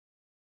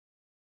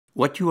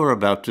What you are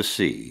about to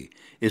see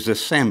is a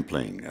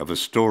sampling of a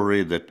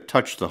story that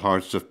touched the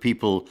hearts of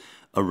people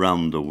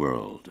around the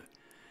world.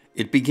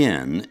 It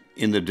began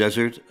in the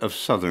desert of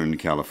Southern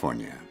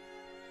California.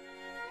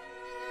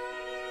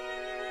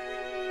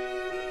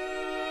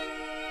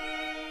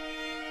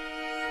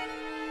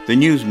 The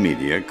news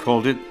media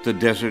called it the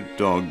Desert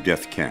Dog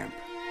Death Camp.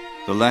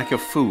 The lack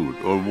of food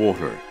or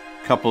water,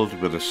 coupled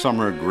with a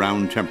summer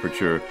ground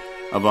temperature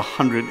of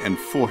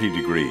 140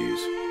 degrees,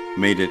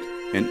 made it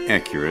an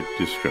accurate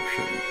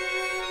description.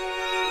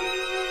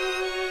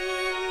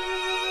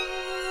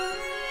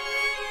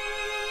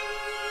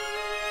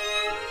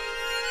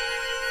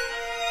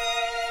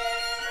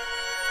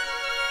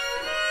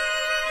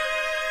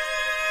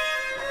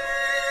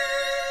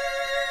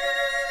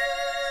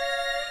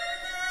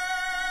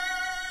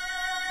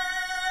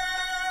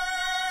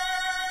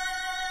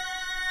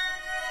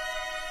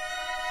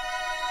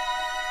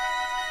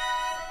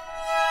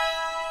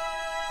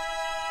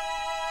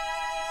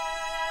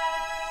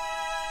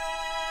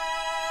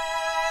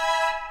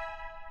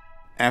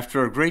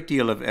 After a great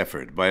deal of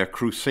effort by a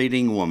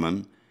crusading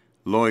woman,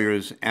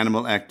 lawyers,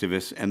 animal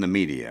activists, and the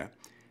media,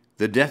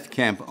 the death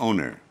camp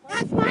owner—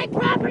 That's my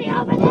property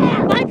over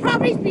there! My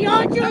property's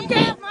beyond your gate! You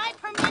have my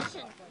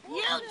permission!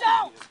 You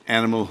don't!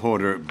 animal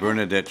hoarder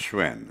Bernadette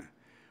Schwen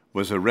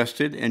was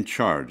arrested and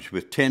charged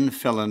with 10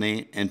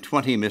 felony and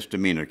 20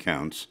 misdemeanor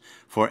counts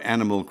for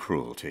animal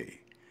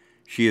cruelty.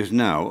 She is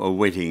now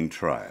awaiting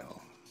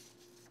trial.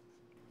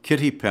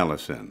 Kitty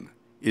Pallison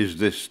is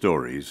this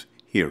story's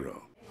hero.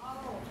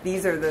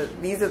 These are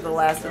the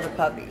last of the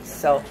puppies.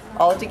 So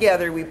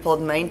altogether, we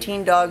pulled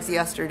 19 dogs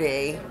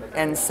yesterday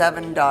and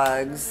 7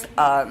 dogs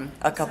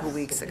a couple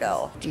weeks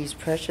ago. These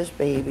precious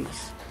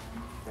babies.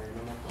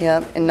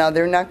 Yep, and now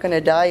they're not going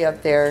to die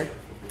up there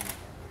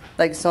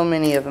like so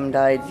many of them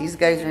died. These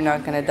guys are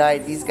not going to die.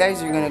 These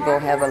guys are going to go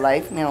have a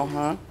life now,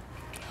 huh?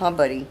 Huh,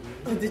 buddy?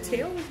 Oh, the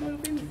tail was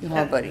moving?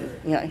 Huh, buddy?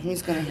 Yeah,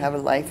 he's going to have a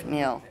life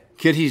now.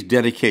 Kitty's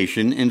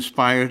dedication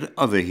inspired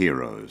other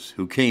heroes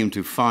who came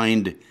to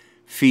find,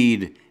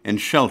 feed,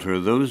 and shelter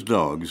those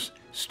dogs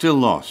still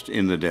lost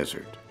in the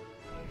desert.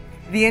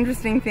 The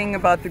interesting thing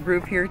about the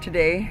group here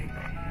today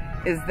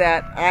is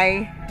that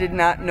I did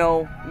not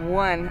know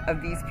one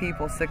of these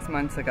people 6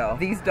 months ago.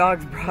 These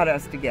dogs brought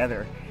us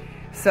together.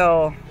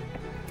 So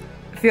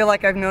I feel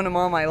like I've known them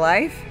all my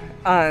life.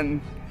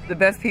 The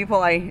best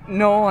people I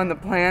know on the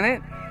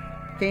planet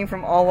came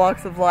from all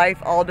walks of life,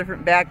 all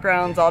different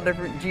backgrounds, all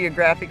different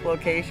geographic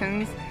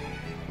locations.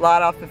 A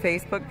lot off the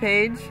Facebook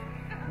page,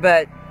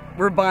 but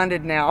we're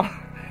bonded now.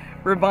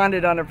 We're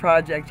bonded on a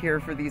project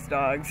here for these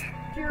dogs.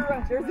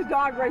 There's a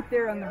dog right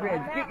there on the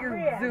bridge. Get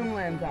your zoom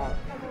lens out.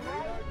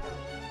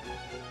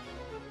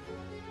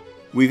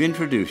 We've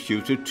introduced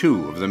you to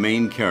 2 of the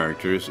main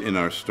characters in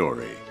our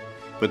story,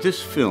 but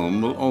this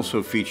film will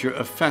also feature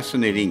a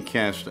fascinating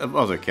cast of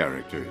other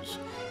characters,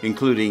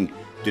 including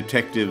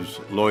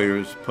detectives,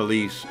 lawyers,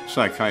 police,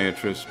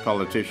 psychiatrists,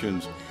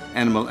 politicians,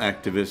 animal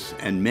activists,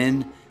 and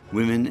men,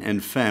 women,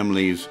 and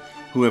families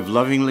who have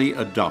lovingly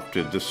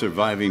adopted the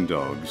surviving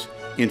dogs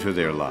into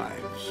their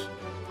lives.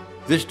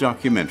 This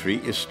documentary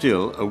is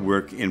still a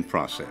work in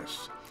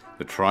process.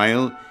 The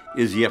trial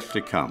is yet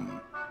to come,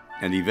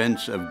 and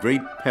events of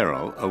great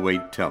peril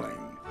await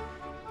telling.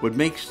 What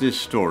makes this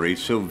story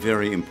so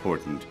very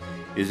important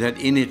is that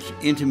in its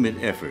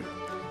intimate effort,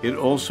 it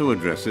also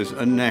addresses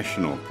a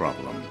national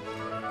problem.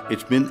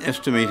 It's been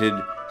estimated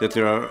that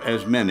there are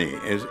as many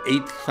as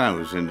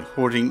 8,000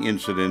 hoarding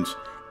incidents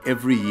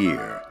every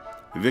year,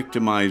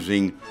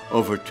 victimizing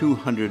over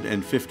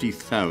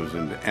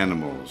 250,000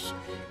 animals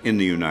in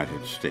the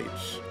United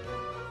States.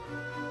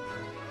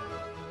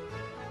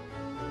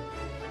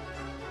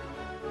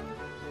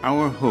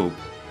 Our hope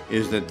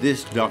is that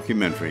this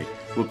documentary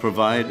will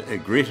provide a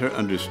greater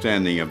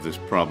understanding of this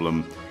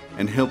problem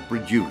and help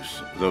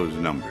reduce those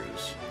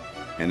numbers,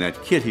 and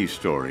that Kitty's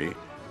story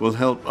will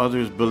help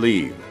others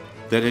believe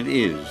that it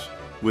is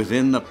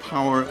within the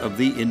power of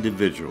the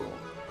individual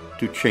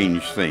to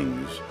change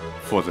things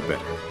for the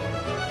better.